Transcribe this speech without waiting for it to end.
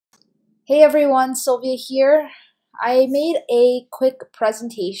Hey everyone, Sylvia here. I made a quick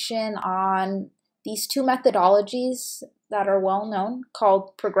presentation on these two methodologies that are well known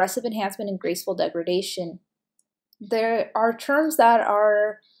called progressive enhancement and graceful degradation. There are terms that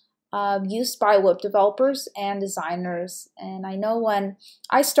are used by web developers and designers, and I know when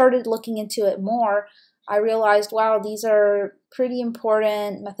I started looking into it more, I realized, wow, these are pretty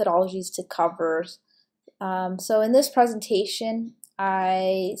important methodologies to cover. So in this presentation,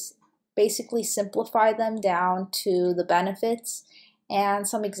 I basically simplify them down to the benefits and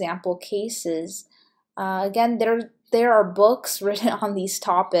some example cases. Again, there are books written on these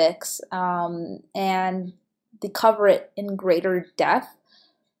topics, and they cover it in greater depth.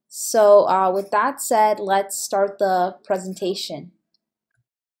 So with that said, let's start the presentation.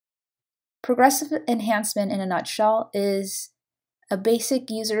 Progressive enhancement in a nutshell is a basic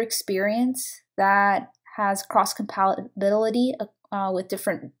user experience that has cross-compatibility with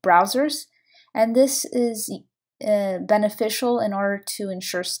different browsers, and this is beneficial in order to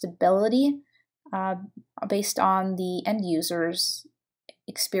ensure stability based on the end user's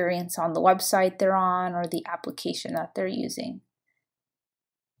experience on the website they're on or the application that they're using.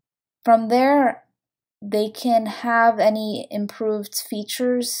 From there, they can have any improved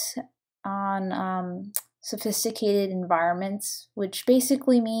features on sophisticated environments, which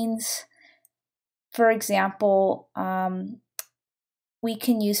basically means, for example, we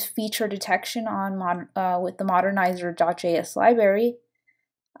can use feature detection on with the modernizer.js library.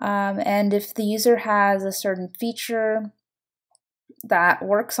 And if the user has a certain feature that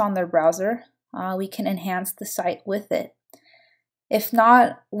works on their browser, we can enhance the site with it. If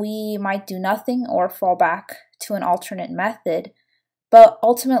not, we might do nothing or fall back to an alternate method. But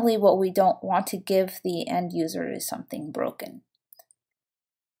ultimately, what we don't want to give the end user is something broken.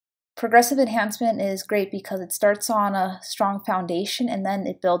 Progressive enhancement is great because it starts on a strong foundation and then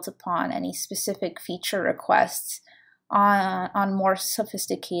it builds upon any specific feature requests on more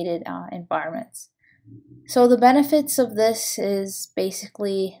sophisticated environments. So the benefits of this is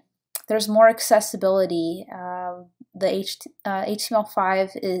basically there's more accessibility. The HTML5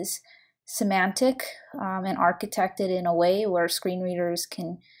 is semantic and architected in a way where screen readers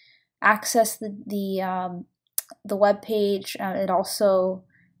can access the web page. It also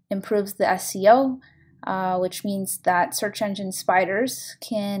improves the SEO, which means that search engine spiders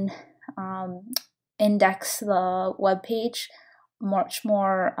can index the web page much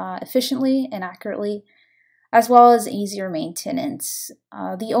more efficiently and accurately, as well as easier maintenance.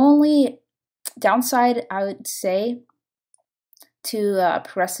 The only downside, I would say, to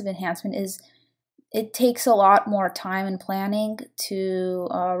progressive enhancement is it takes a lot more time and planning to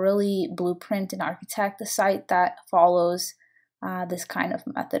really blueprint and architect the site that follows this kind of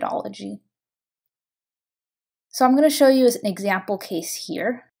methodology. So I'm going to show you an example case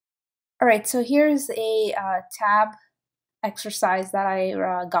here. All right, so here's a tab exercise that I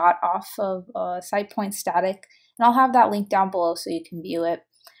got off of SitePoint Static, and I'll have that link down below so you can view it.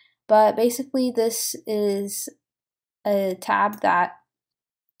 But basically, this is a tab that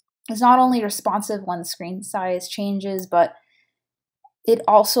is not only responsive when the screen size changes, but it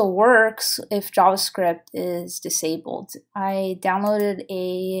also works if JavaScript is disabled. I downloaded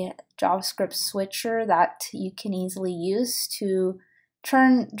a JavaScript switcher that you can easily use to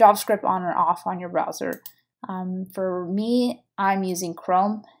turn JavaScript on or off on your browser. For me, I'm using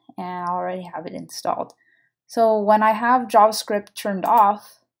Chrome and I already have it installed. So when I have JavaScript turned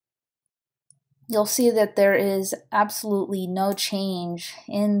off, you'll see that there is absolutely no change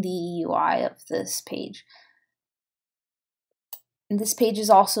in the UI of this page. And this page is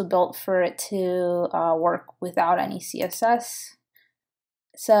also built for it to work without any CSS.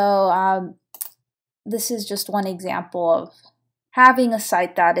 So this is just one example of having a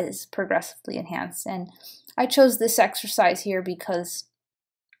site that is progressively enhanced. And I chose this exercise here because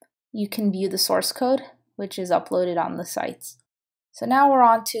you can view the source code, which is uploaded on the sites. So now we're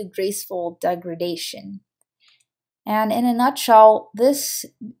on to graceful degradation. And in a nutshell, this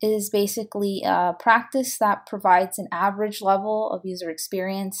is basically a practice that provides an average level of user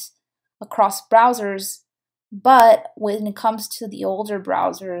experience across browsers, but when it comes to the older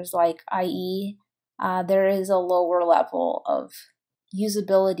browsers like IE, there is a lower level of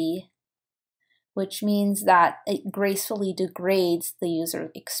usability, which means that it gracefully degrades the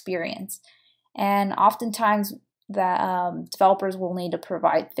user experience. And oftentimes, that developers will need to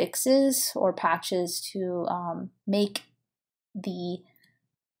provide fixes or patches to make the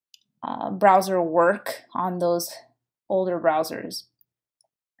browser work on those older browsers.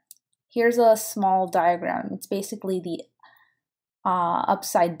 Here's a small diagram. It's basically the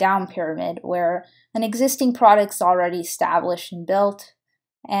upside down pyramid where an existing product is already established and built.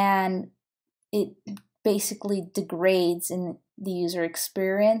 and it basically degrades in the user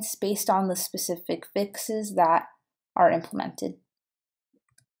experience based on the specific fixes that are implemented.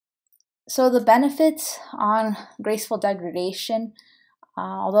 So the benefits on graceful degradation,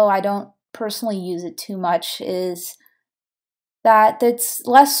 although I don't personally use it too much, is that it's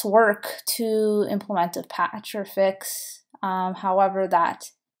less work to implement a patch or fix. However,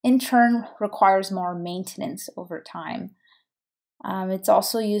 that in turn requires more maintenance over time. It's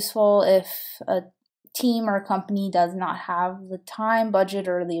also useful if a team or company does not have the time, budget,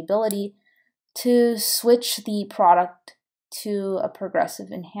 or the ability to switch the product to a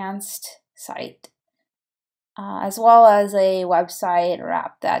progressive enhanced site, as well as a website or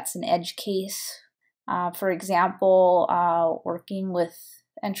app that's an edge case. For example, working with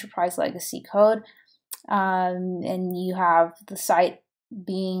enterprise legacy code, and you have the site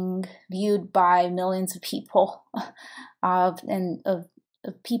being viewed by millions of people, and of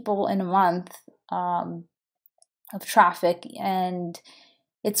people in a month, of traffic, and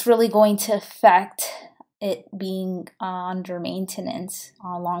it's really going to affect it being under maintenance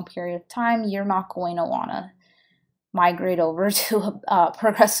on a long period of time. You're not going to want to migrate over to a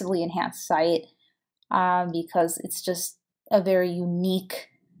progressively enhanced site because it's just a very unique,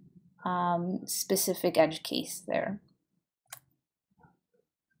 specific edge case there.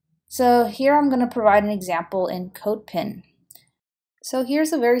 So here I'm going to provide an example in CodePen. So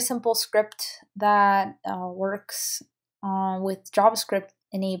here's a very simple script that works with JavaScript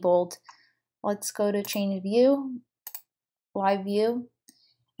enabled. Let's go to change view, live view,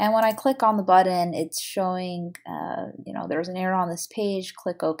 and when I click on the button, it's showing, there's an error on this page,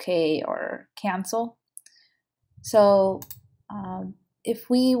 click OK or cancel. So if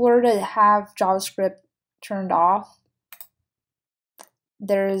we were to have JavaScript turned off,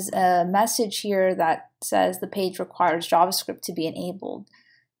 there's a message here that says the page requires JavaScript to be enabled.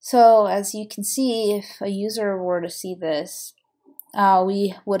 So as you can see, if a user were to see this,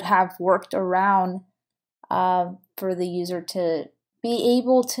 we would have worked around for the user to be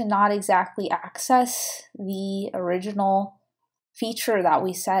able to not exactly access the original feature that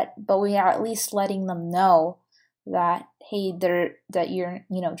we set, but we are at least letting them know that, hey,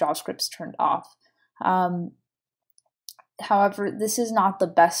 JavaScript's turned off. However, this is not the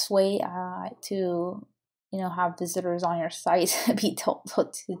best way to have visitors on your site be told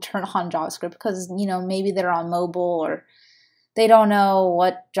to turn on JavaScript, because maybe they're on mobile or they don't know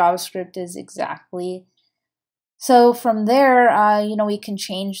what JavaScript is exactly. So from there, we can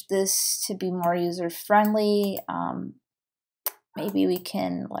change this to be more user friendly. Maybe we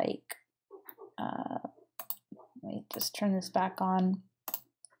can let me just turn this back on.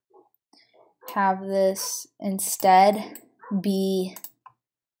 Have this instead be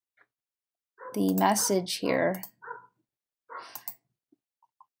the message here,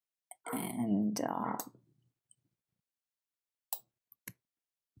 and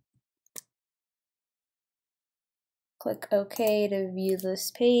click OK to view this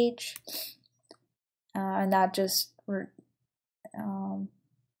page, and that just we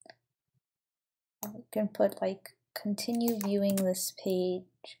can put continue viewing this page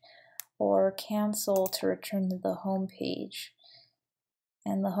or cancel to return to the home page,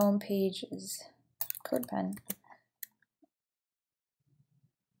 and the home page is CodePen.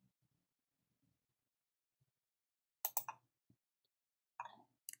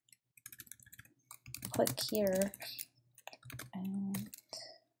 Click here and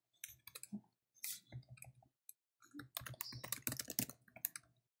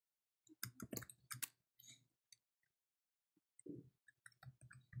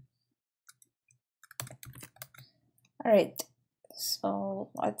all right, so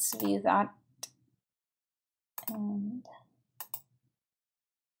let's view that and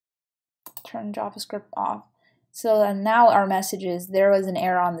turn JavaScript off. So and now our message is there was an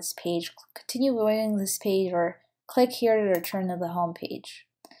error on this page. Continue viewing this page or click here to return to the home page.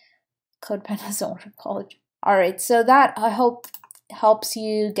 CodePen doesn't work. Apology. All right, so that I hope helps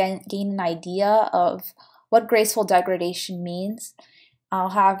you gain an idea of what graceful degradation means. I'll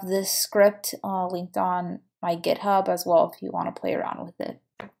have this script linked on my GitHub as well if you want to play around with it.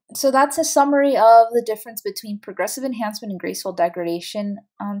 So that's a summary of the difference between progressive enhancement and graceful degradation.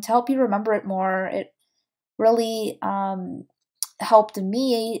 To help you remember it more, it really helped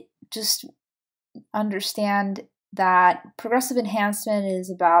me just understand that progressive enhancement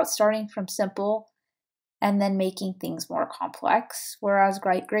is about starting from simple and then making things more complex, whereas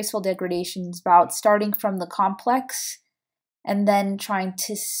graceful degradation is about starting from the complex and then trying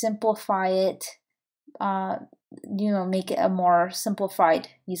to simplify it, make it a more simplified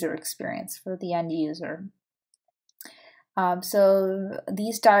user experience for the end user. So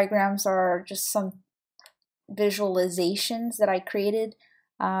these diagrams are just some visualizations that I created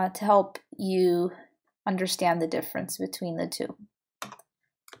to help you understand the difference between the two.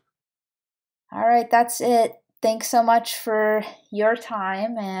 All right, that's it. Thanks so much for your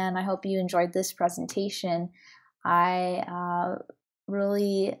time, and I hope you enjoyed this presentation. I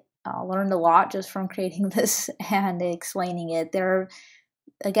really learned a lot just from creating this and explaining it. There are,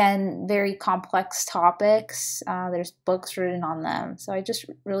 again, very complex topics. There's books written on them, so I just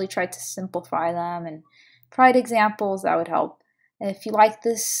really tried to simplify them and provide examples that would help. If you like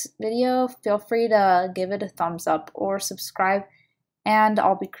this video, feel free to give it a thumbs up or subscribe, and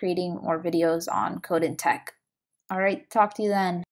I'll be creating more videos on code and tech. All right, talk to you then.